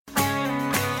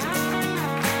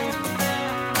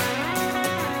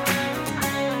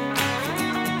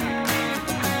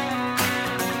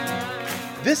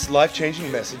This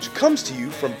life-changing message comes to you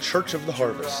from Church of the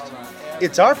Harvest.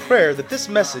 It's our prayer that this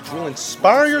message will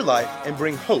inspire your life and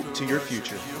bring hope to your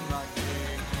future.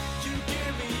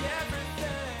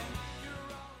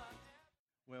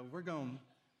 Well, we're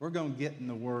going to get in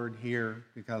the Word here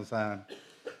because I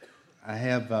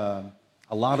have a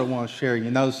lot I want to share.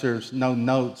 You notice there's no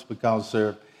notes because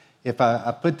if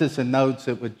I put this in notes,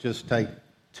 it would just take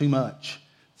too much.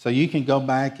 So you can go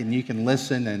back and you can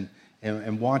listen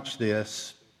and watch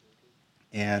this.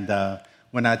 And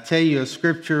when I tell you a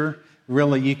scripture,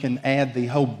 really you can add the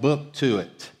whole book to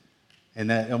it. And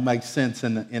that it'll make sense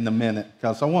in a minute.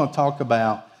 Because I want to talk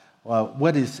about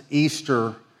what is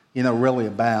Easter, really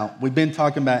about. We've been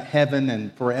talking about heaven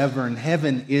and forever. And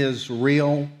heaven is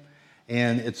real.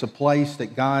 And it's a place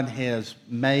that God has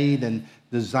made and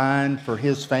designed for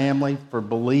His family, for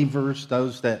believers,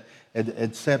 those that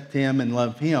accept Him and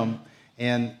love Him.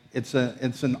 And it's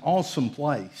an awesome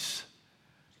place.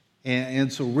 And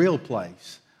it's a real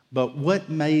place. But what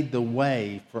made the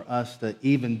way for us to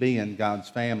even be in God's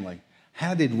family?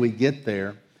 How did we get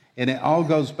there? And it all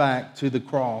goes back to the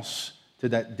cross, to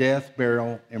that death,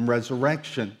 burial, and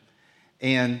resurrection.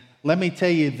 And let me tell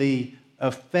you, the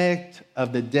effect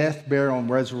of the death, burial, and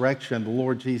resurrection of the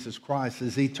Lord Jesus Christ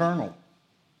is eternal.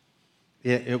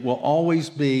 It will always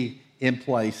be in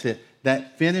place.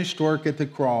 That finished work at the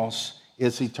cross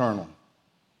is eternal.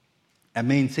 That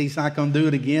means He's not going to do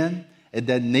it again. It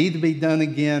doesn't need to be done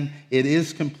again. It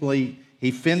is complete.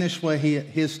 He finished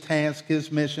his task,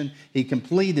 His mission. He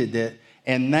completed it.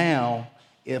 And now,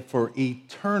 for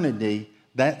eternity,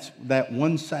 that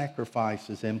one sacrifice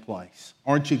is in place.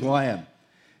 Aren't you glad?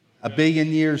 A billion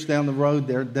years down the road,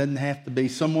 there doesn't have to be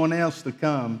someone else to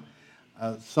come,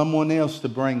 someone else to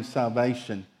bring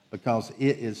salvation, because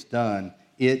it is done.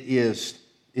 It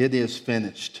is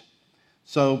finished.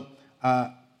 So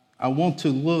I want to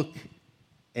look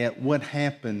at what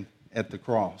happened at the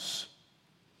cross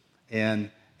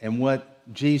and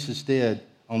what Jesus did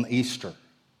on Easter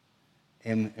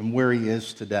and where He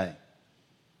is today.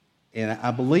 And I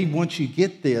believe once you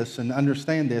get this and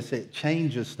understand this, it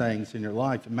changes things in your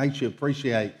life. It makes you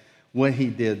appreciate what He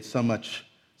did so much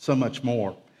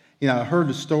more. I heard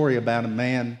a story about a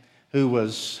man who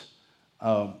was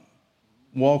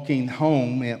walking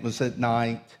home. It was at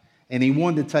night, and he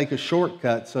wanted to take a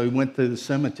shortcut, so he went through the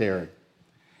cemetery.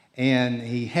 And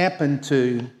he happened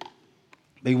to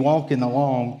be walking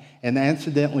along and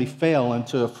accidentally fell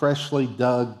into a freshly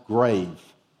dug grave.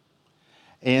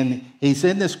 And he's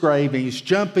in this grave, and he's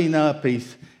jumping up.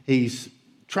 He's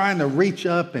trying to reach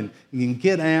up and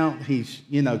get out. He's,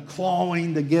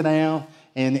 clawing to get out.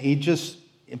 And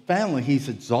finally, he's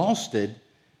exhausted,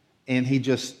 and he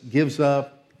just gives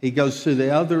up. He goes to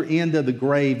the other end of the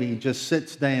grave, and he just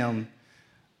sits down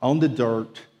on the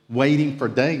dirt, waiting for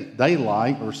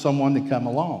daylight or someone to come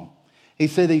along. He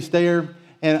said he's there,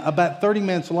 and about 30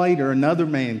 minutes later, another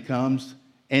man comes,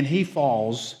 and he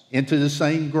falls into the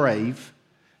same grave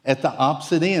at the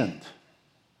opposite end.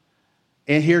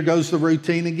 And here goes the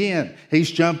routine again.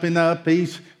 He's jumping up,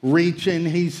 he's reaching,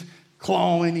 he's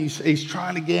clawing, he's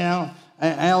trying to get out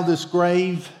of this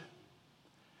grave,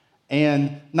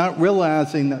 and not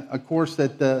realizing, of course,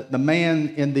 that the man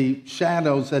in the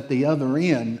shadows at the other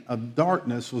end of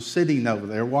darkness was sitting over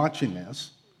there watching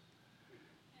this.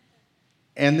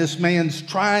 And this man's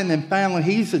trying, and finally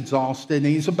he's exhausted, and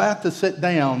he's about to sit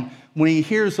down when he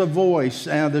hears a voice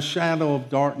out of the shadow of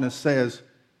darkness says,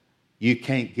 "You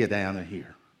can't get out of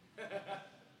here."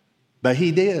 But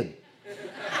he did.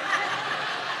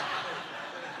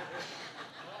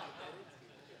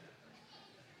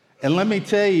 And let me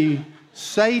tell you,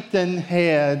 Satan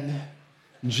had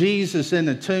Jesus in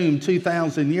a tomb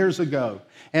 2,000 years ago.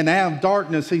 And out of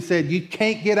darkness, he said, "You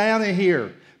can't get out of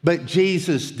here." But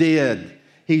Jesus did.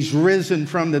 He's risen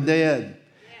from the dead.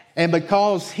 And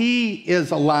because He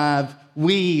is alive,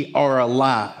 we are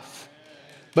alive.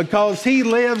 Because He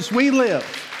lives, we live.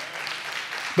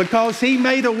 Because He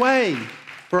made a way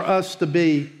for us to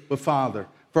be with Father,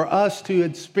 for us to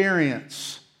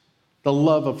experience the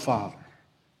love of Father,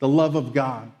 the love of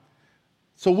God.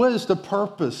 So what is the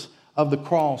purpose of the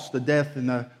cross, the death, and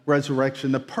the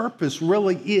resurrection? The purpose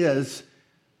really is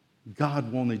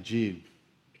God wanted you.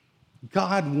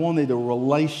 God wanted a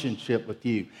relationship with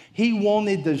you. He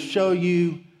wanted to show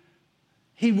you,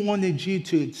 He wanted you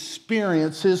to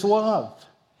experience His love.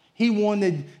 He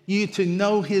wanted you to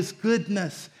know His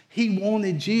goodness. He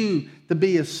wanted you to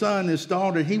be His son, His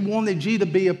daughter. He wanted you to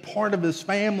be a part of His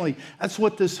family. That's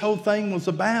what this whole thing was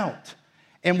about.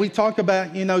 And we talk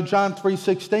about, John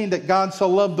 3:16, that God so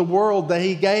loved the world that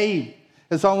He gave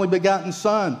His only begotten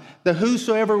Son, that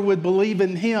whosoever would believe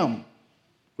in Him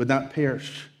would not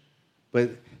perish, but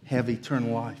have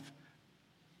eternal life.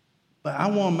 But I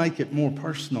want to make it more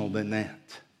personal than that.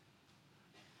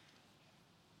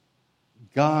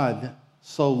 God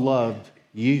so loved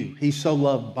you. He so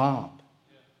loved Bob.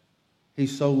 He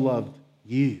so loved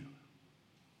you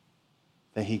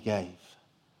that he gave.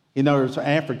 You know, there's an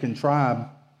African tribe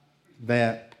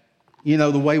that, you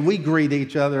know, the way we greet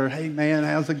each other, hey man,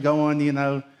 how's it going, you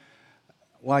know,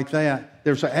 like that.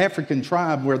 There's an African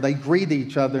tribe where they greet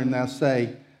each other and they'll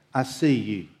say, I see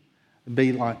you. It'd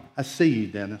be like, I see you,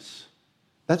 Dennis.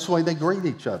 That's the way they greet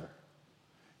each other.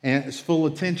 And it's full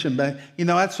of tension. But, you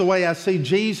know, that's the way I see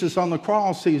Jesus on the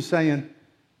cross. He was saying,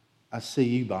 I see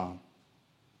you, Bob.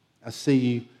 I see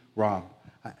you, Rob.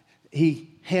 He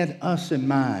had us in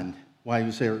mind while he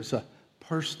was there. It's a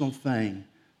personal thing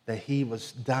that he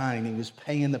was dying. He was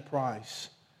paying the price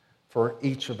for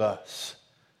each of us.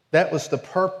 That was the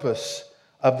purpose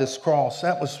of this cross.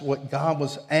 That was what God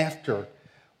was after,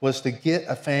 was to get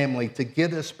a family, to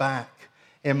get us back.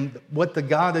 And what the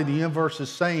God of the universe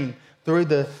is saying through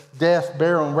the death,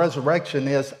 burial, and resurrection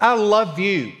is, I love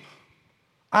you.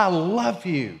 I love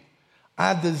you.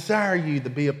 I desire you to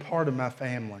be a part of my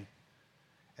family.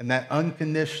 And that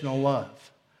unconditional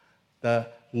love, the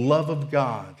love of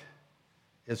God,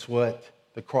 is what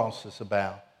the cross is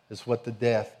about. Is what the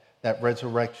death, that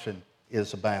resurrection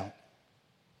is about.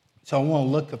 So I want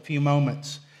to look a few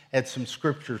moments at some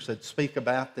scriptures that speak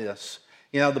about this.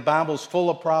 You know, the Bible's full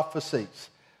of prophecies.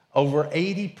 Over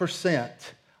 80%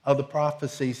 of the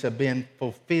prophecies have been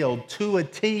fulfilled to a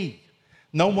T.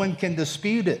 No one can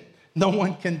dispute it. No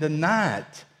one can deny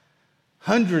it.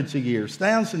 Hundreds of years,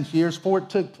 thousands of years before it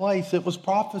took place, it was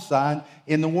prophesied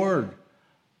in the Word.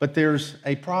 But there's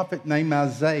a prophet named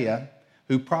Isaiah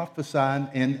who prophesied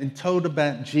and told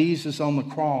about Jesus on the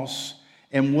cross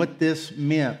and what this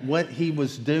meant, what he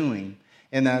was doing.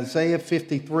 In Isaiah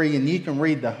 53, and you can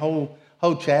read the whole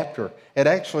chapter, it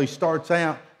actually starts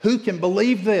out, who can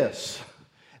believe this?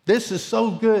 This is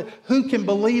so good. Who can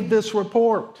believe this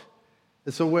report?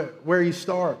 It's where he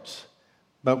starts.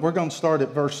 But we're going to start at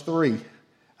verse 3.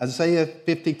 Isaiah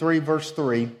 53, verse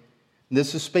 3.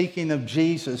 This is speaking of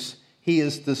Jesus. He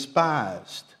is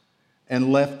despised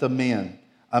and left of men,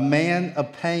 a man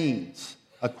of pains,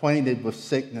 acquainted with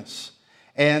sickness.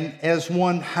 And as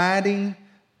one hiding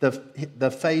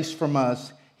the face from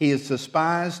us, he is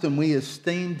despised, and we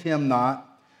esteemed him not.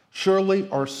 Surely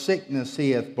our sickness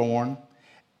he hath borne,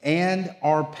 and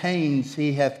our pains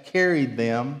he hath carried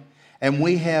them, and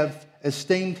we have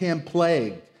esteemed him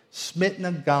plagued, smitten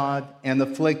of God, and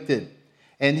afflicted.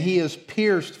 And he is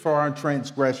pierced for our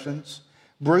transgressions,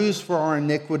 bruised for our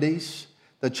iniquities.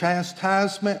 The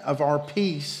chastisement of our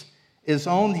peace is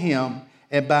on him,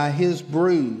 and by his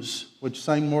bruise, which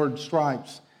same word,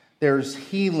 stripes, there's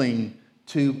healing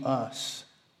to us.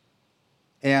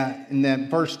 And in that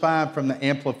verse 5 from the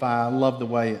Amplified, I love the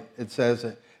way it says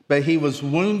it. But he was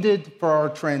wounded for our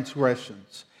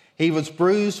transgressions. He was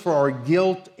bruised for our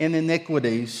guilt and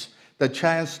iniquities. The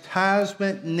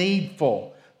chastisement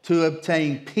needful to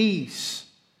obtain peace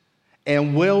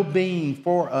and well-being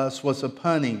for us was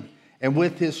upon him. And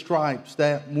with his stripes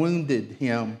that wounded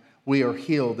him, we are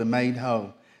healed and made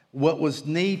whole. What was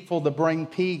needful to bring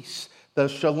peace, the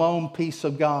shalom peace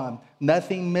of God,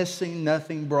 nothing missing,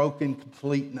 nothing broken,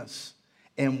 completeness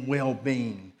and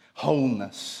well-being,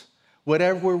 wholeness.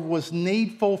 Whatever was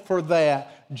needful for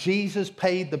that, Jesus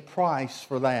paid the price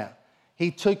for that.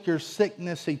 He took your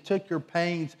sickness, he took your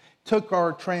pains, took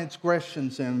our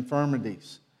transgressions and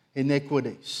infirmities,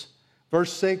 iniquities.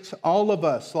 Verse 6, all of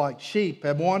us like sheep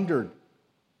have wandered.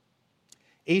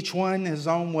 Each one his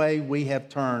own way we have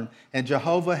turned, and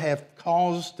Jehovah hath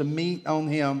caused to meet on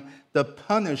him the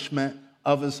punishment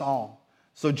of us all.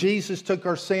 So Jesus took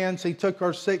our sins, he took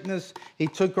our sickness, he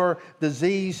took our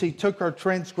disease, he took our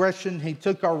transgression, he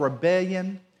took our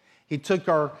rebellion, he took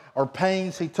our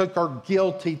pains, he took our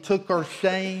guilt, he took our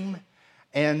shame.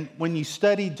 And when you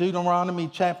study Deuteronomy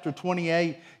chapter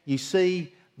 28, you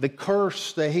see the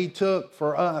curse that he took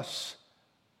for us,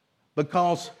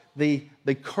 because the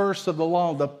curse of the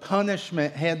law, the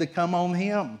punishment had to come on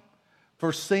him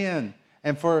for sin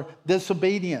and for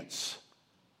disobedience.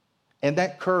 And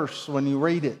that curse, when you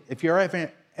read it, if you're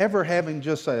ever having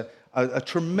just a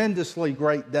tremendously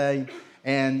great day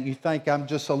and you think I'm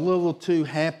just a little too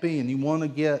happy and you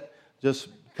want to just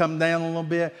come down a little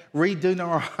bit, read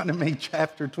Deuteronomy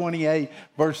chapter 28,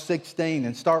 verse 16,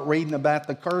 and start reading about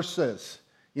the curses.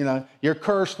 You know, you're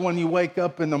cursed when you wake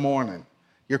up in the morning.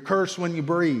 You're cursed when you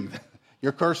breathe.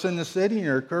 You're cursed in the city, and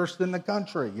you're cursed in the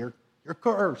country. You're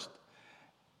cursed.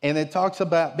 And it talks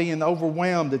about being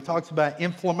overwhelmed. It talks about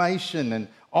inflammation and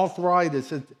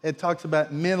arthritis. It talks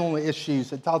about mental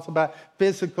issues. It talks about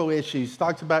physical issues. It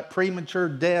talks about premature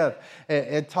death.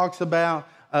 It talks about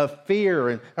fear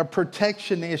and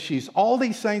protection issues. All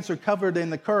these things are covered in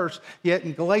the curse. Yet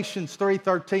in Galatians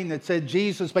 3:13 it said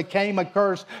Jesus became a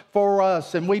curse for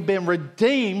us, and we've been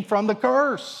redeemed from the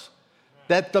curse.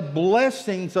 That the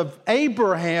blessings of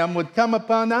Abraham would come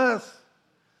upon us.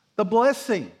 The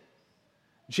blessing.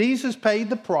 Jesus paid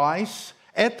the price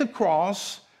at the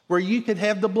cross where you could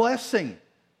have the blessing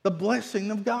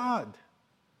of God.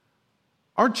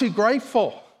 Aren't you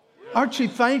grateful? Aren't you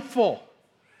thankful?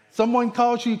 Someone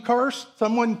calls you cursed,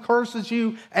 someone curses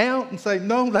you out and say,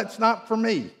 no, that's not for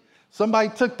me. Somebody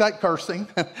took that cursing.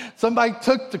 Somebody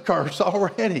took the curse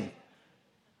already.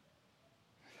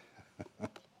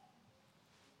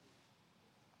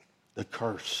 The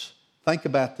curse. Think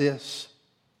about this.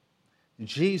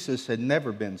 Jesus had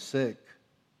never been sick.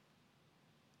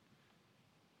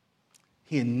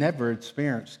 He had never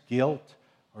experienced guilt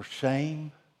or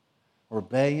shame or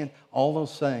rebellion, all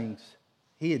those things.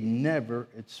 He had never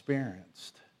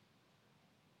experienced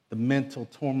the mental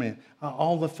torment,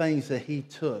 all the things that he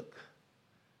took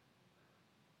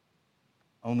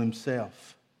on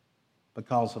himself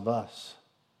because of us.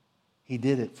 He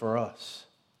did it for us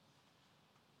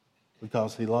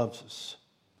because he loves us.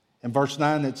 In verse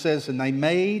 9 it says, and they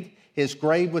made his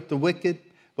grave with the wicked,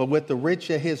 but with the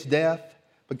rich at his death,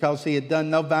 because he had done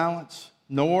no violence,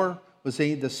 nor was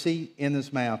he deceit in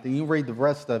his mouth. And you read the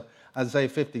rest of Isaiah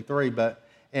 53, but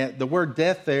the word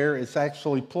death there is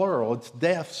actually plural. It's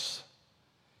deaths.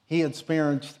 He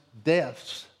experienced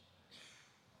deaths.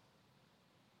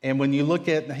 And when you look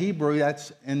at the Hebrew,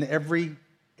 that's, and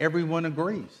everyone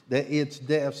agrees that it's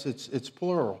deaths, it's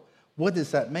plural. What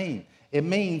does that mean? It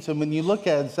means, and when you look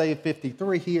at Isaiah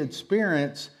 53, he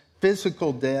experienced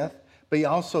physical death, but he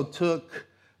also took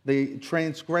the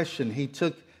transgression. He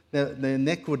took the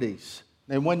iniquities.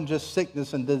 It wasn't just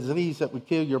sickness and disease that would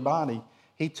kill your body.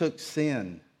 He took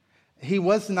sin. He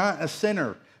was not a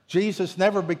sinner. Jesus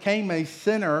never became a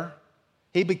sinner.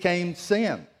 He became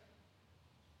sin.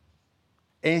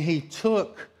 And he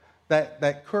took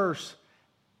that curse.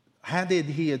 How did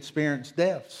he experience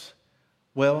deaths?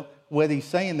 Well, what he's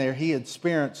saying there, he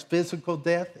experienced physical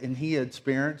death and he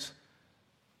experienced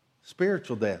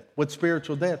spiritual death. What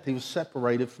spiritual death? He was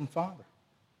separated from Father.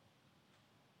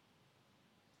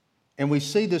 And we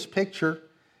see this picture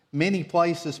many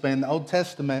places, but in the Old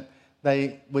Testament,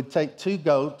 they would take two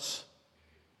goats,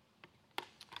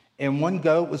 and one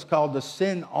goat was called the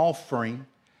sin offering,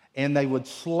 and they would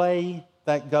slay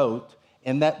that goat,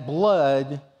 and that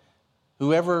blood,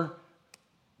 whoever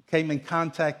came in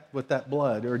contact with that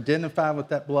blood or identified with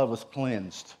that blood was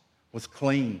cleansed, was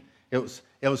clean. It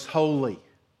was holy.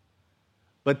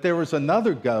 But there was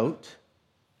another goat,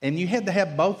 and you had to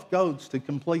have both goats to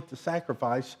complete the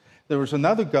sacrifice. There was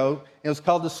another goat, it was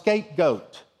called the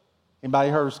scapegoat. Anybody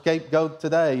heard of scapegoat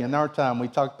today? In our time, we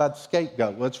talked about the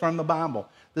scapegoat. Well, it's from the Bible.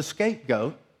 The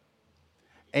scapegoat.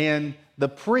 And the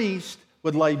priest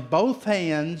would lay both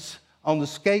hands on the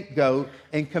scapegoat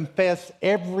and confess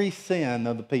every sin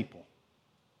of the people.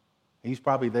 He's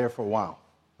probably there for a while.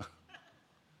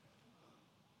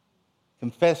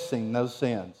 Confessing those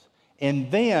sins.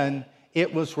 And then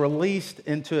it was released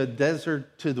into a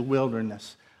desert, to the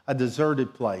wilderness, a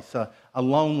deserted place, a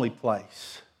lonely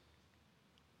place,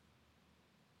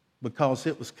 because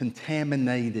it was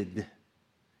contaminated.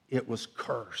 It was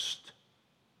cursed.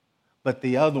 But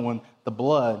the other one, the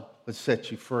blood, would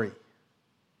set you free.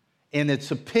 And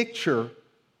it's a picture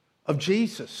of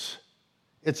Jesus.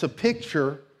 It's a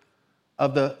picture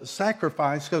of the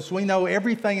sacrifice, because we know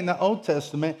everything in the Old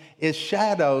Testament is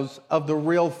shadows of the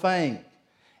real thing.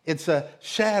 It's a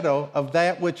shadow of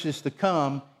that which is to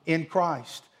come in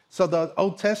Christ. So the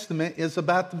Old Testament is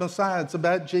about the Messiah. It's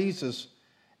about Jesus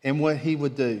and what he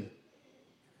would do.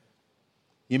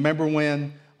 You remember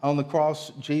when on the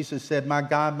cross Jesus said, my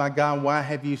God, why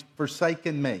have you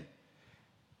forsaken me?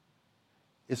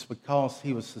 It's because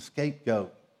he was the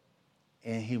scapegoat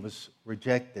and he was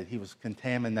rejected. He was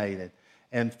contaminated.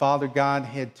 And Father God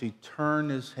had to turn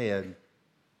his head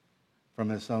from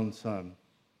his own son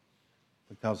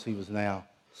because he was now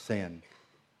sin.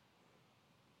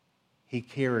 He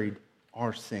carried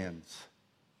our sins.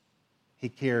 He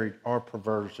carried our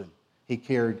perversion. He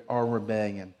carried our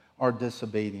rebellion, our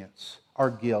disobedience, our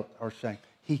guilt, our shame.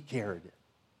 He carried it.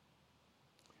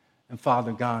 And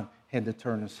Father God had to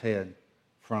turn his head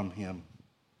from him.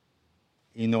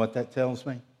 You know what that tells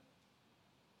me?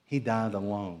 He died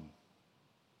alone.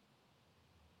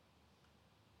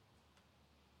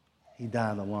 He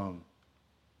died alone.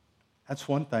 That's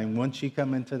one thing. Once you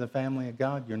come into the family of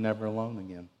God, you're never alone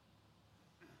again.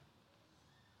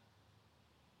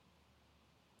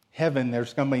 Heaven,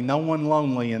 there's going to be no one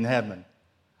lonely in heaven.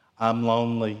 I'm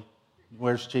lonely.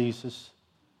 Where's Jesus?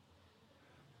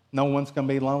 No one's going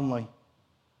to be lonely.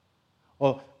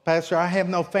 Well, Pastor, I have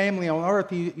no family on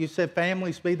earth. You said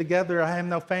families be together. I have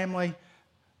no family.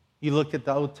 You look at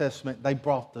the Old Testament, they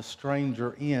brought the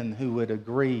stranger in who would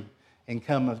agree and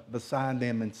come beside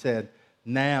them and said,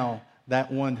 now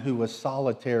that one who was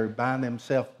solitary by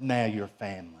themselves, now you're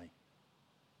family.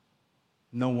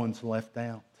 No one's left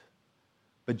out.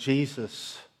 But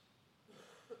Jesus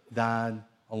died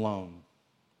alone.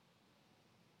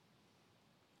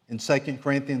 In 2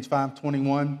 Corinthians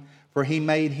 5:21, for he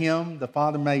made him, the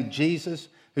Father made Jesus,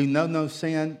 who knew no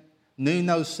sin,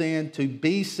 to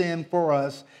be sin for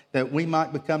us, that we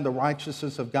might become the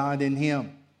righteousness of God in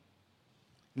him.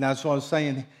 And that's what I was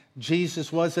saying.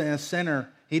 Jesus wasn't a sinner.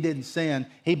 He didn't sin.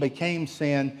 He became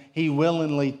sin. He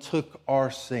willingly took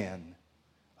our sin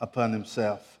upon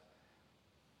himself.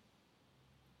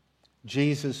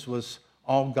 Jesus was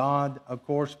all God, of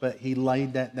course, but he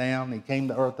laid that down. He came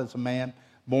to earth as a man,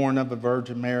 born of a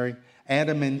Virgin Mary.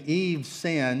 Adam and Eve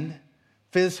sinned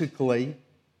physically,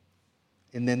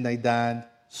 and then they died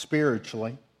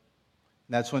spiritually.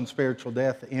 That's when spiritual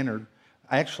death entered.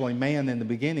 Actually, man in the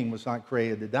beginning was not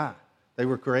created to die. They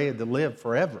were created to live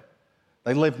forever.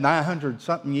 They lived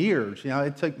 900-something years. You know,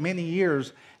 it took many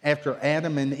years after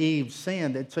Adam and Eve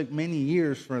sinned. It took many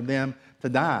years for them to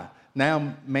die.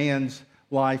 Now man's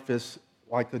life is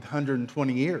like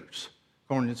 120 years,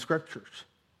 according to Scriptures.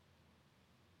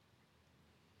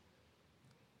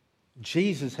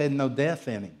 Jesus had no death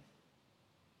in him.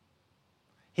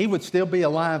 He would still be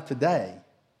alive today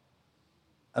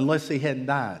unless he hadn't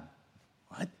died.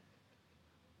 What?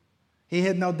 He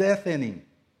had no death in him.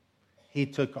 He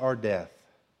took our death.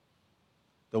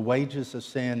 The wages of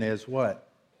sin is what?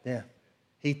 Death.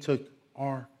 He took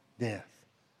our death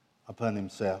upon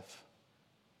himself.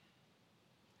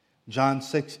 John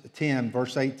 6:10,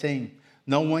 verse 18.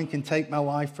 No one can take my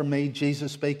life from me,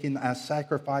 Jesus speaking, I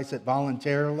sacrifice it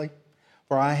voluntarily,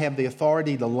 for I have the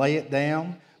authority to lay it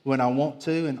down when I want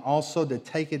to, and also to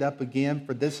take it up again,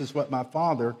 for this is what my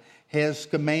Father has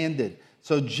commanded.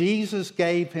 So Jesus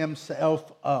gave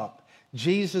himself up.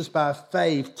 Jesus, by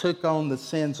faith, took on the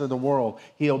sins of the world.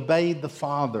 He obeyed the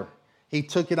Father. He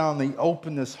took it on. He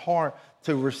opened his heart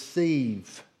to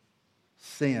receive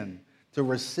sin, to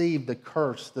receive the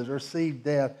curse, to receive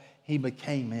death. He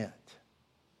became it.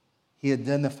 He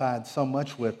identified so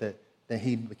much with it that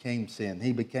he became sin.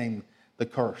 He became the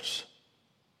curse.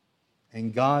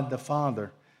 And God the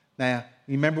Father. Now,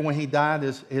 you remember when he died,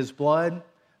 his blood,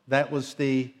 that was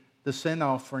the sin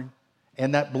offering.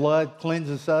 And that blood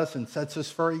cleanses us and sets us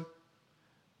free.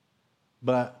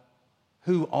 But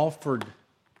who offered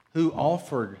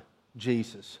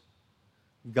Jesus?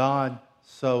 God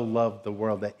so loved the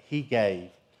world that he gave.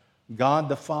 God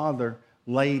the Father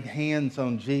laid hands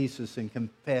on Jesus and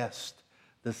confessed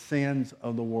the sins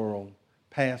of the world,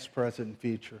 past, present, and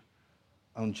future,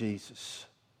 on Jesus.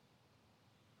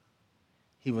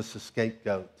 He was the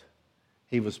scapegoat.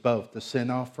 He was both the sin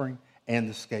offering and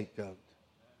the scapegoat.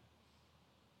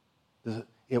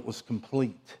 It was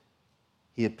complete.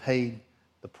 He had paid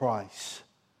the price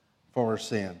for our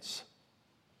sins.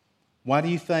 Why do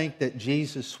you think that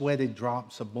Jesus sweated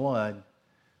drops of blood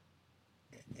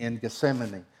in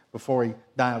Gethsemane before he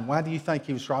died? Why do you think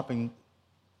he was dropping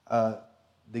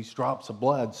these drops of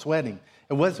blood, sweating?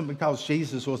 It wasn't because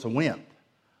Jesus was a wimp.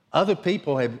 Other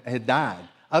people had died.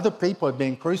 Other people had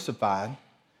been crucified.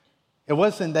 It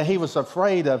wasn't that he was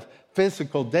afraid of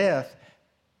physical death.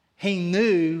 He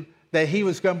knew that he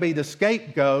was going to be the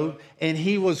scapegoat and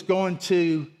he was going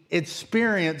to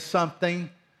experience something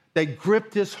that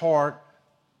gripped his heart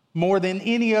more than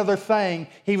any other thing.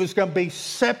 He was going to be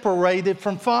separated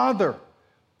from Father.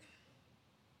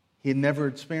 He had never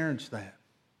experienced that.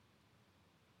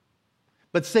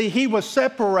 But see, he was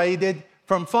separated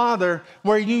from Father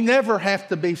where you never have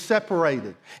to be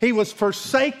separated. He was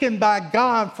forsaken by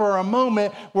God for a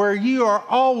moment where you are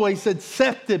always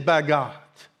accepted by God.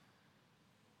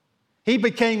 He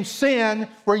became sin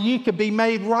where you could be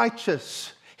made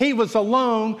righteous. He was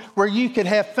alone where you could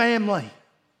have family.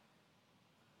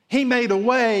 He made a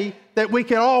way that we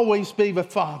could always be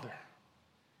with Father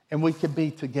and we could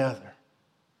be together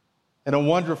in a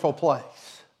wonderful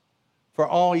place for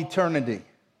all eternity.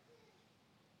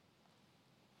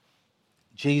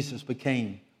 Jesus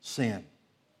became sin.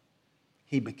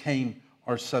 He became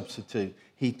our substitute.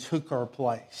 He took our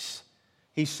place.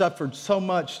 He suffered so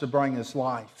much to bring us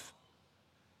life.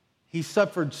 He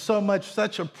suffered so much,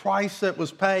 such a price that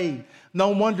was paid. No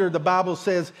wonder the Bible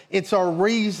says it's a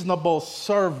reasonable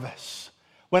service.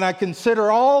 When I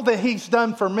consider all that he's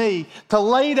done for me, to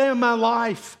lay down my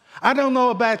life. I don't know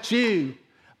about you,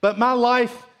 but my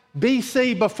life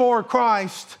BC before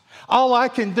Christ, all I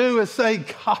can do is say,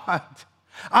 God,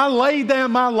 I laid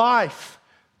down my life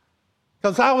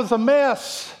because I was a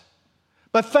mess.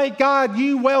 But thank God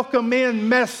you welcome in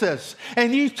messes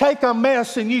and you take a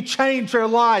mess and you change your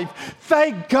life.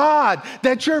 Thank God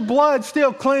that your blood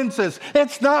still cleanses.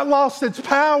 It's not lost its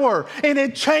power and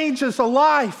it changes a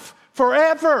life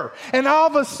forever. And all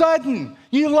of a sudden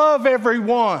you love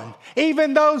everyone,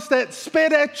 even those that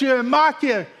spit at you and mock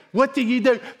you. What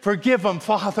do? Forgive them,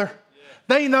 Father.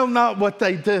 They know not what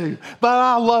they do, but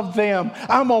I love them.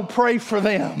 I'm going to pray for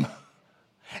them.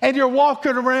 And you're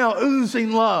walking around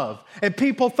oozing love. And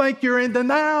people think you're in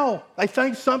denial. They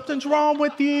think something's wrong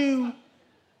with you.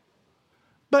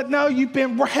 But no, you've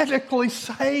been radically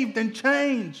saved and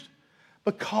changed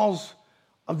because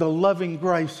of the loving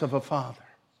grace of a Father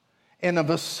and of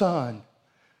a Son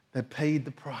that paid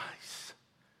the price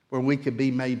where we could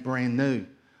be made brand new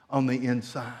on the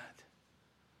inside.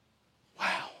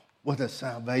 Wow, what a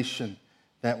salvation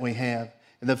that we have.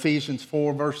 In Ephesians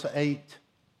 4, verse 8,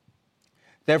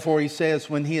 therefore, he says,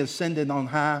 when he ascended on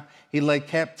high, he led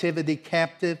captivity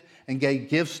captive and gave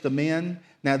gifts to men.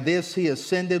 Now this he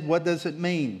ascended, what does it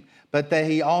mean? But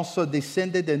that he also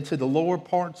descended into the lower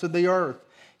parts of the earth.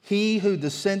 He who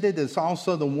descended is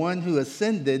also the one who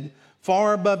ascended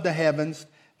far above the heavens,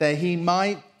 that he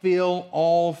might fill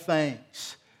all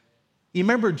things. You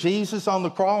remember Jesus on the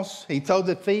cross? He told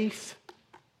the thief,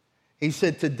 he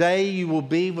said, today you will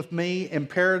be with me in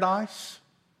paradise.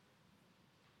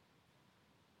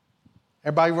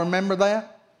 Everybody remember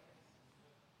that?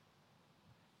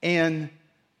 And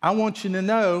I want you to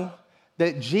know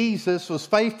that Jesus was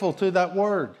faithful to that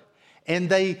word. And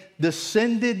they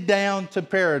descended down to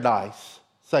paradise.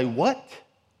 Say, what?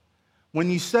 When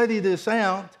you study this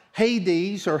out,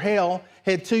 Hades, or hell,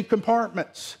 had two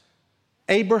compartments.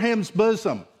 Abraham's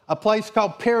bosom, a place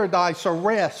called paradise or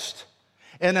rest,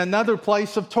 and another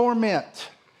place of torment.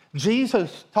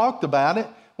 Jesus talked about it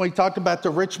when he talked about the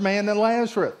rich man and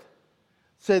Lazarus.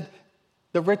 Said,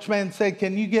 the rich man said,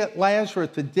 can you get Lazarus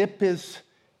to dip his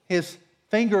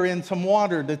finger in some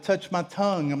water to touch my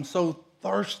tongue? I'm so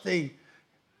thirsty.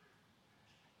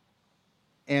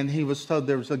 And he was told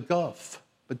there was a gulf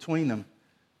between them.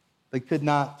 They could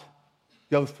not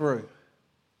go through.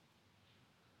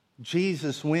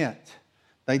 Jesus went.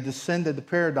 They descended to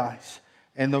paradise.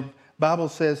 And the Bible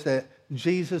says that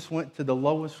Jesus went to the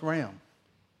lowest realm.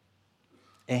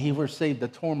 And he received the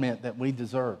torment that we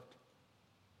deserved.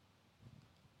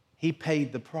 He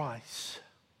paid the price.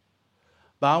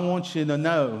 But I want you to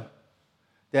know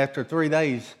that after 3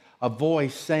 days, a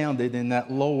voice sounded in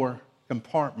that lower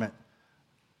compartment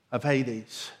of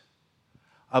Hades.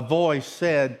 A voice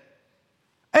said,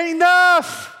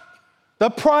 enough! The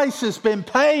price has been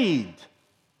paid.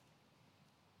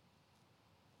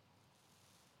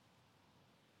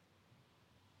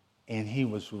 And he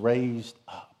was raised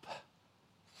up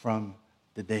from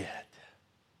the dead.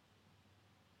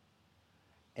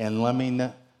 And let me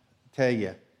tell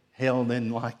you, hell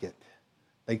didn't like it.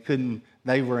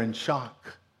 They were in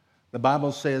shock. The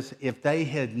Bible says if they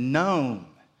had known,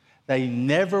 they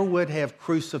never would have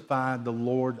crucified the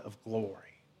Lord of glory.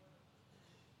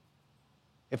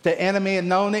 If the enemy had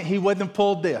known it, he wouldn't have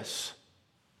pulled this.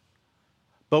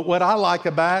 But what I like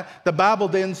about it, the Bible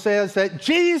then says that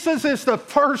Jesus is the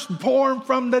firstborn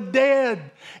from the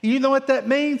dead. You know what that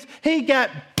means? He got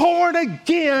born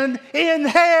again in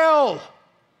hell.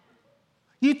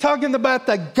 You talking about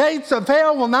the gates of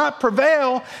hell will not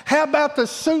prevail? How about the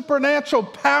supernatural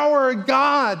power of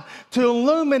God to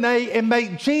illuminate and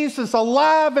make Jesus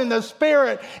alive in the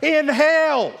spirit in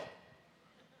hell?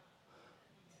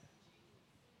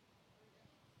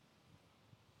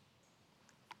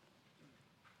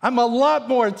 I'm a lot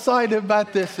more excited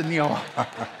about this than you are.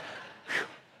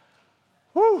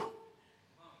 Whew.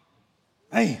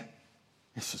 Man,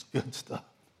 this is good stuff.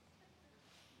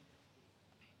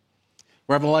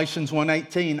 Revelations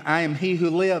 1:18, I am he who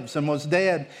lives and was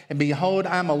dead, and behold,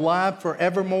 I am alive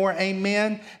forevermore,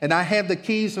 amen, and I have the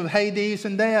keys of Hades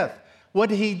and death. What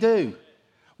did he do?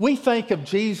 We think of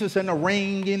Jesus in a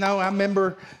ring, you know, I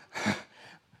remember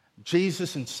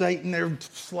Jesus and Satan, they're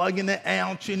slugging it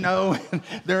out, you know, and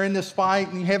they're in this fight,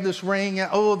 and you have this ring, and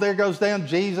oh, there goes down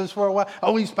Jesus for a while,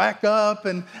 oh, he's back up,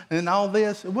 and all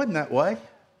this. It wasn't that way.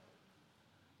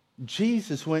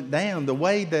 Jesus went down. The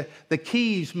way the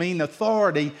keys mean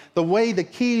authority, the way the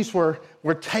keys were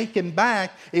taken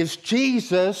back is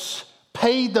Jesus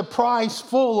paid the price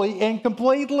fully and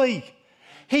completely.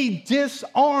 He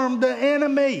disarmed the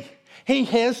enemy. He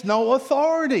has no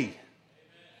authority.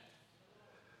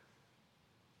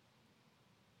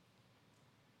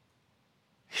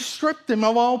 He stripped him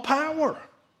of all power.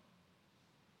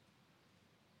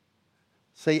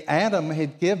 See, Adam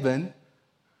had given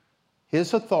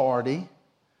his authority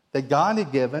that God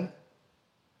had given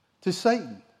to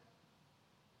Satan.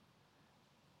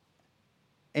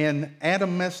 And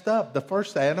Adam messed up, the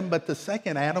first Adam, but the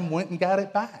second Adam went and got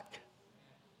it back.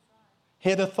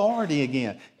 Had authority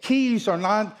again. Keys are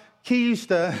not keys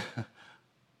to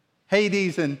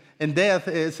Hades and death.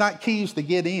 It's not keys to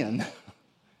get in.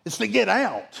 It's to get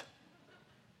out.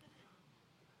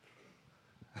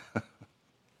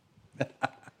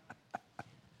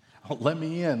 Oh, let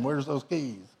me in. Where's those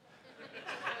keys?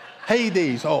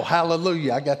 Hades. Oh,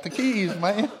 hallelujah. I got the keys,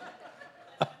 man.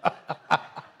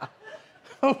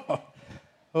 Oh,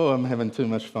 I'm having too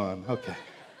much fun. Okay.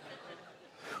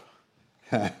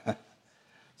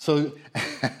 So,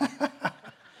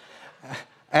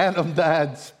 Adam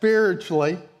died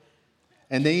spiritually,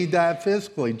 and then he died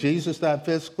physically. Jesus died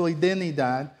physically, then he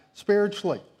died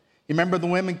spiritually. You remember the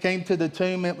women came to the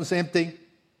tomb, it was empty.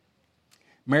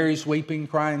 Mary's weeping,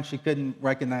 crying, she couldn't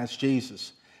recognize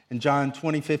Jesus. In John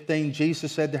 20:15,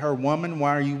 Jesus said to her, "Woman,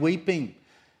 why are you weeping?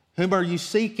 Whom are you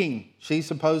seeking?" She,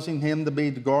 supposing him to be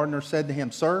the gardener, said to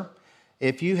him, "Sir,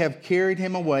 if you have carried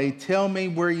him away, tell me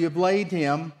where you have laid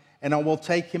him, and I will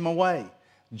take him away."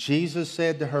 Jesus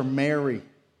said to her, "Mary."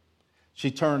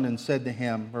 She turned and said to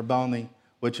him, "Rabboni,"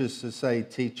 which is to say,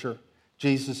 teacher.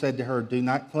 Jesus said to her, "Do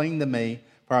not cling to me,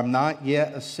 for I am not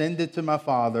yet ascended to my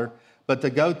Father, but to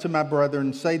go to my brethren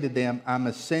and say to them, I'm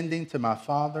ascending to my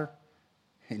Father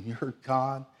and your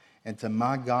God, and to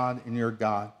my God and your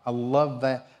God." I love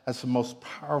that. That's the most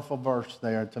powerful verse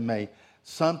there to me.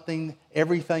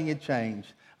 Everything had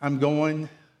changed. I'm going,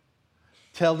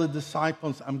 tell the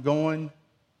disciples, I'm going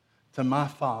to my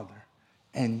Father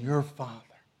and your Father,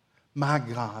 my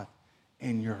God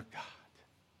and your God.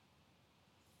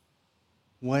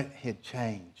 What had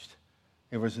changed?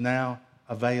 There was now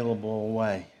available a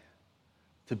way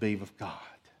to be with God,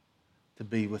 to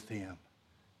be with Him,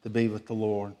 to be with the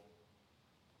Lord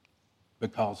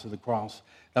because of the cross.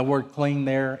 That word cling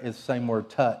there is the same word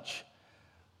touch.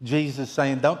 Jesus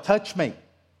saying, don't touch me.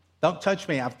 Don't touch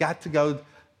me. I've got to go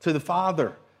to the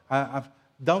Father.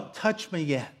 Don't touch me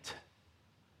yet.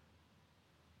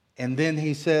 And then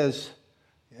he says,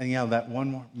 that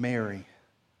one more, Mary.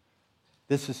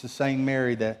 This is the same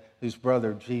Mary whose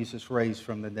brother Jesus raised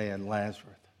from the dead, Lazarus.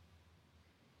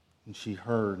 And she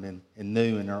heard and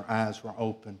knew, and her eyes were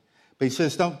open. But he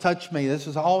says, don't touch me. This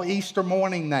is all Easter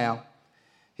morning now.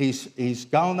 He's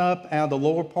gone up out of the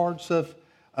lower parts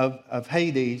of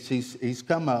Hades. He's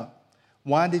come up.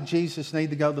 Why did Jesus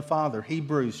need to go to the Father?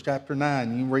 Hebrews chapter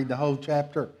 9. You can read the whole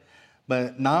chapter.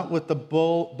 But not with the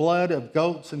blood of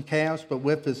goats and calves, but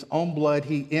with his own blood,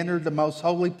 he entered the most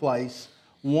holy place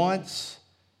once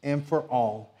and for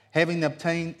all, having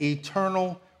obtained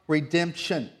eternal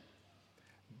redemption.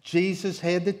 Jesus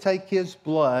had to take his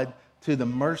blood to the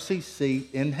mercy seat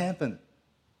in heaven.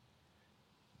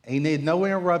 He needed no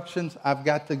interruptions. I've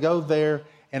got to go there,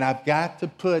 and I've got to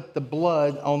put the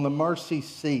blood on the mercy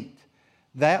seat.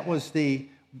 That was the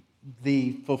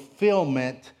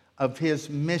fulfillment of his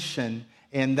mission,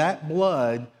 and that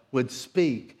blood would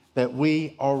speak that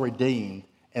we are redeemed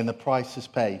and the price is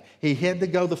paid. He had to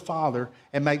go to the Father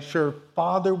and make sure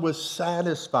Father was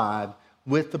satisfied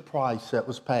with the price that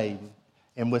was paid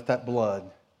and with that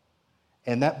blood.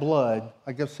 And that blood,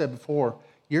 like I've said before,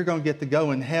 you're going to get to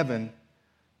go in heaven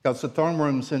because the throne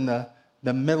room's in the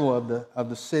middle of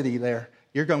the city there.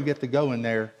 You're going to get to go in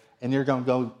there, and you're going to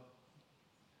go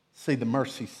see the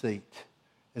mercy seat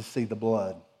and see the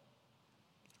blood.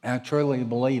 And I truly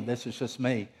believe, this is just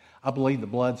me, I believe the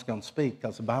blood's going to speak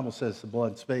because the Bible says the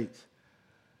blood speaks.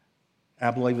 I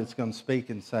believe it's going to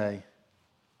speak and say,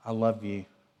 I love you.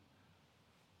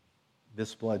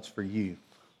 This blood's for you.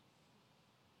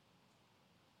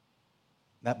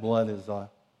 That blood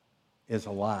is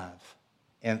alive.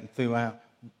 And throughout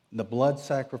the blood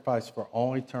sacrifice for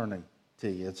all eternity,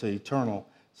 it's an eternal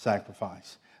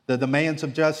sacrifice. The demands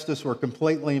of justice were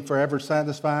completely and forever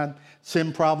satisfied.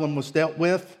 Sin problem was dealt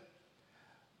with.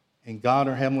 And God,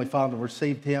 our Heavenly Father,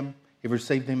 received him. He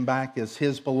received him back as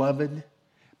his beloved.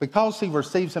 Because he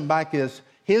receives him back as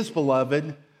his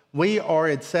beloved, we are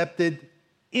accepted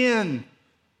in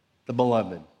the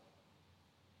beloved.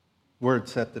 We're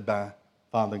accepted by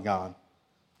Father God.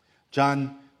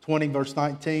 John 20, verse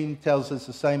 19 tells us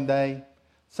the same day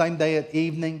at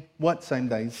evening. What same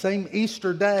day? Same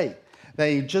Easter day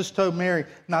They just told Mary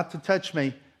not to touch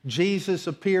me. Jesus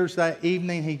appears that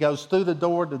evening. He goes through the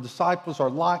door. The disciples are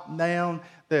locked down.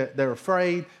 They're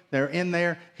afraid. They're in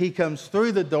there. He comes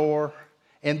through the door.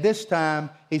 And this time,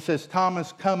 he says,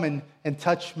 Thomas, come and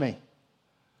touch me.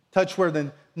 Touch where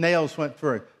the nails went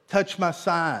through. Touch my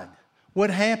side.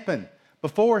 What happened?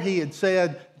 Before he had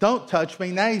said, don't touch me.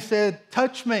 Now he said,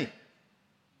 touch me.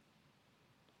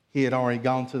 He had already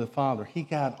gone to the Father. He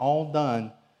got all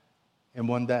done in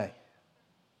one day.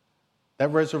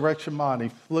 That resurrection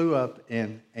body flew up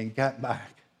and got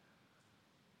back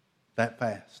that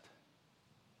fast.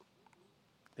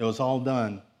 It was all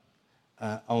done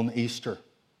on Easter.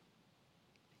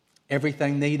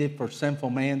 Everything needed for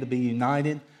sinful man to be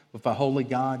united with a holy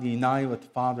God, united with the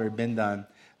Father, had been done.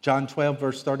 John 12,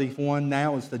 verse 31,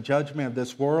 now is the judgment of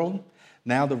this world.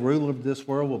 Now the ruler of this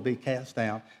world will be cast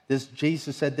down.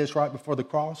 Jesus said this right before the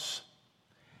cross.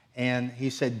 And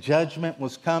he said judgment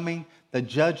was coming. The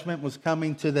judgment was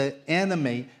coming to the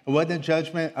enemy. It wasn't a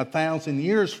judgment 1,000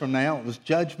 years from now. It was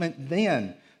judgment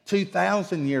then.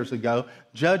 2,000 years ago,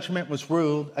 judgment was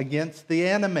ruled against the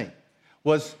enemy.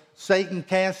 Was Satan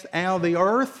cast out of the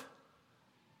earth?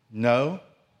 No.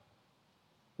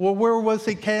 Well, where was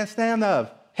he cast out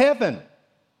of? Heaven.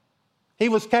 He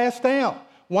was cast out.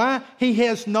 Why? He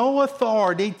has no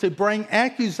authority to bring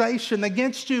accusation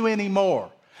against you anymore.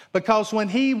 Because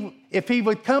if he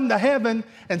would come to heaven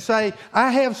and say,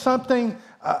 I have something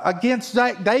against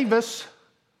Zach Davis,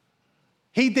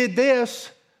 he did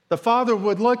this, the Father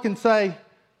would look and say,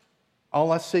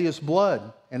 all I see is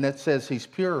blood, and that says he's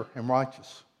pure and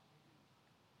righteous.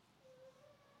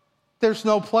 There's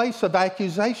no place of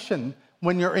accusation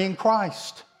when you're in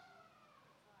Christ.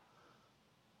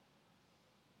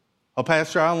 Oh,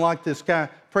 Pastor, I don't like this guy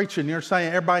preaching. You're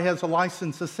saying everybody has a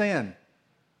license to sin.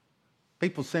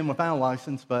 People sin without a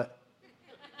license, but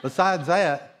besides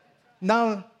that,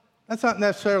 no, that's not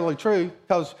necessarily true,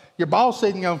 because your boss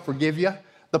isn't going to forgive you.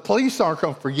 The police aren't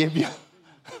going to forgive you.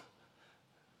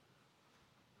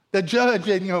 The judge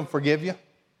isn't going to forgive you.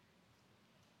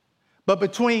 But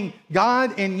between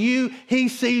God and you, he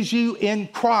sees you in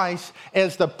Christ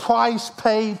as the price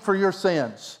paid for your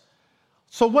sins.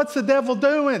 So what's the devil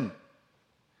doing?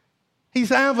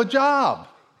 He's out of a job.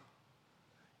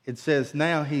 It says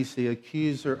now he's the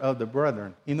accuser of the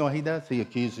brethren. You know what he does? He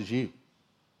accuses you.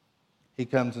 He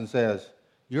comes and says,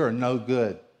 you're no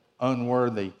good,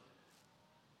 unworthy.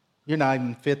 You're not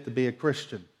even fit to be a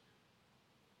Christian.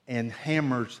 And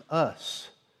hammers us.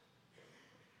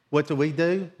 What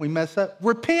do? We mess up.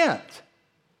 Repent.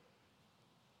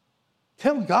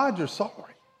 Tell God you're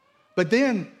sorry. But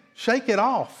then shake it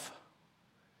off.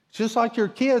 It's just like your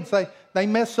kids, they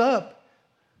mess up.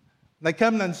 They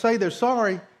come and say they're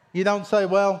sorry. You don't say,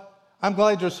 well, I'm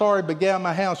glad you're sorry, but get out of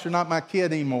my house. You're not my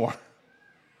kid anymore.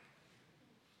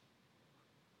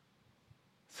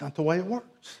 It's not the way it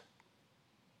works.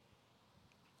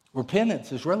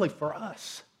 Repentance is really for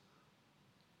us.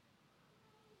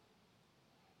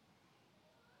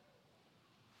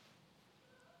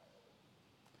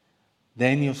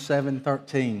 Daniel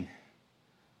 7:13.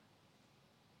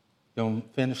 Going to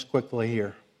finish quickly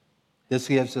here. This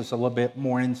gives us a little bit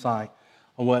more insight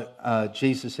on what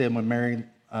Jesus said when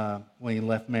he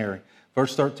left Mary.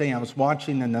 Verse 13, I was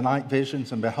watching in the night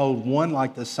visions, and behold, one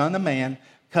like the Son of Man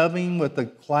coming with the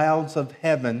clouds of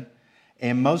heaven.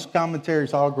 And most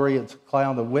commentaries all agree it's a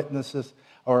cloud of witnesses,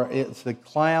 or it's the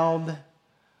cloud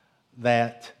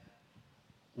that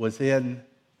was in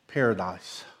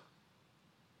paradise.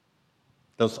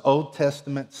 Those Old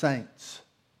Testament saints.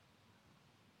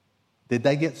 Did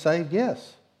they get saved?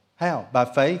 Yes. How? By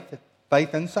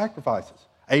faith and sacrifices.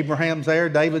 Abraham's there,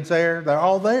 David's there, they're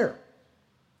all there.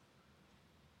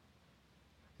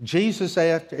 Jesus,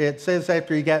 it says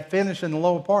after he got finished in the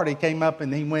lower part, he came up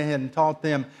and he went ahead and taught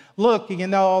them, look, you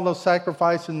know all those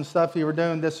sacrifices and stuff you were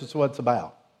doing, this is what it's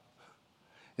about.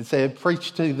 And said,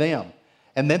 preach to them.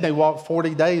 And then they walked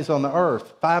 40 days on the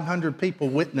earth. 500 people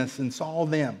witnessed and saw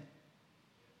them.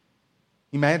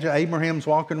 Imagine Abraham's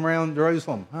walking around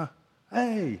Jerusalem. Huh?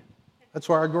 Hey, that's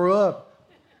where I grew up.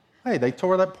 Hey, they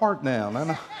tore that part down.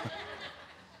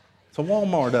 It's a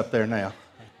Walmart up there now.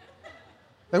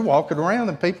 They're walking around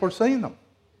and people are seeing them.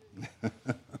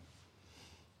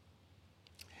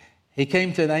 He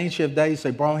came to the Ancient of Days. They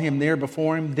brought him near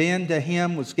before him. Then to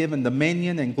him was given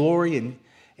dominion and glory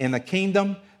and a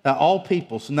kingdom that all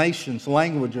peoples, nations,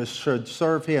 languages should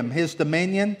serve him. His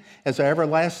dominion is an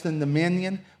everlasting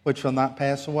dominion which shall not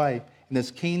pass away. And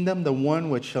his kingdom, the one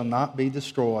which shall not be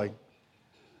destroyed.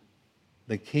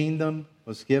 The kingdom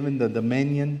was given, the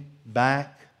dominion,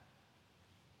 back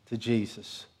to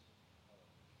Jesus.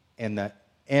 And the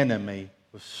enemy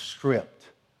was stripped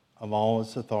of all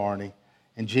its authority.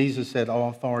 And Jesus said, all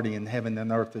authority in heaven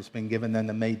and earth has been given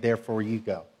unto me, therefore you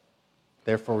go.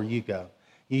 Therefore you go.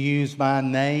 You use my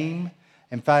name.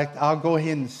 In fact, I'll go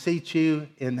ahead and seat you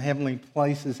in heavenly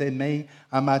places in me.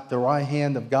 I'm at the right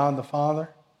hand of God the Father.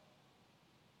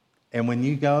 And when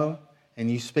you go and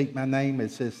you speak my name,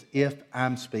 it's as if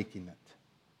I'm speaking it.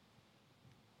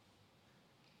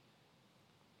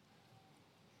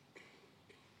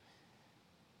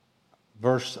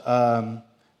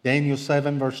 Daniel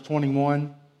 7, verse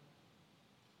 21.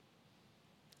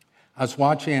 I was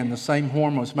watching, and the same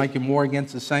horn was making war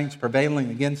against the saints, prevailing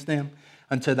against them,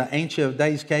 until the Ancient of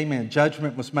Days came, and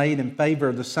judgment was made in favor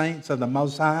of the saints of the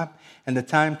Most High, and the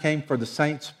time came for the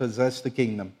saints to possess the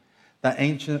kingdom. The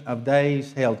Ancient of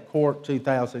Days held court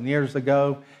 2,000 years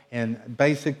ago, and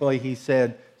basically he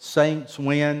said, saints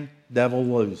win, devil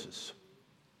loses.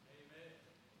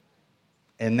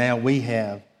 And now we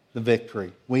have the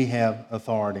victory. We have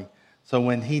authority. So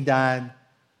when he died,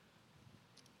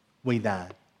 we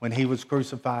died. When he was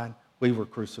crucified, we were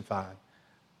crucified.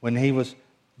 When he was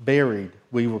buried,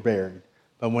 we were buried.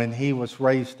 But when he was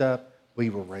raised up, we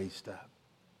were raised up.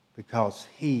 Because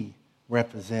he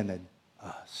represented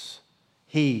us.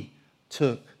 He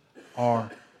took our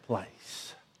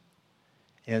place.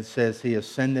 And it says he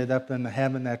ascended up into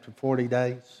heaven after 40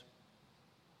 days.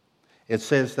 It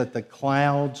says that the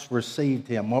clouds received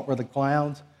him. What were the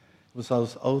clouds? It was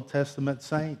those Old Testament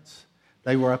saints.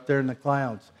 They were up there in the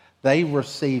clouds. They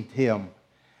received him.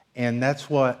 And that's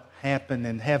what happened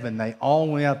in heaven. They all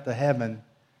went up to heaven,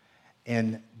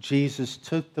 and Jesus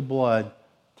took the blood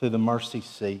to the mercy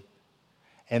seat.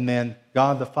 And then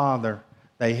God the Father,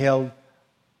 they held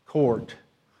court,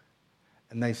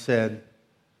 and they said,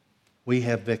 we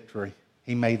have victory.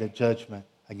 He made a judgment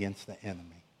against the enemy.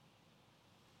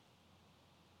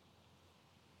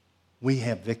 We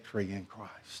have victory in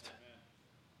Christ.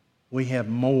 We have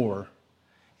more.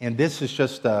 And this is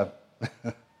just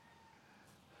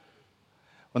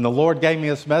when the Lord gave me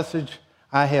this message,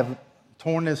 I have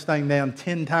torn this thing down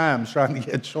 10 times trying to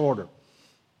get shorter.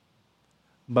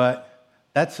 But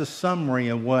that's a summary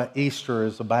of what Easter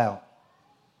is about.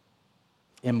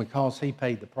 And because he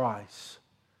paid the price,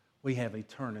 we have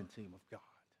eternity with God.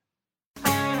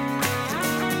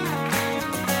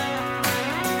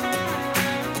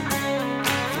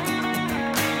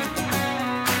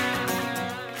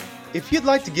 If you'd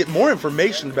like to get more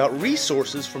information about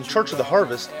resources from Church of the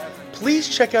Harvest, please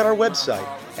check out our website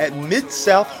at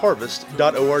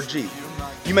midsouthharvest.org.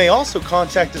 You may also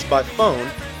contact us by phone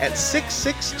at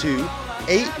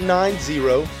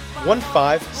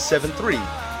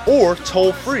 662-890-1573 or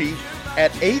toll free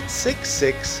at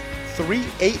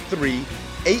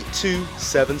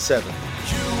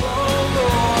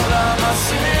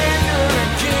 866-383-8277.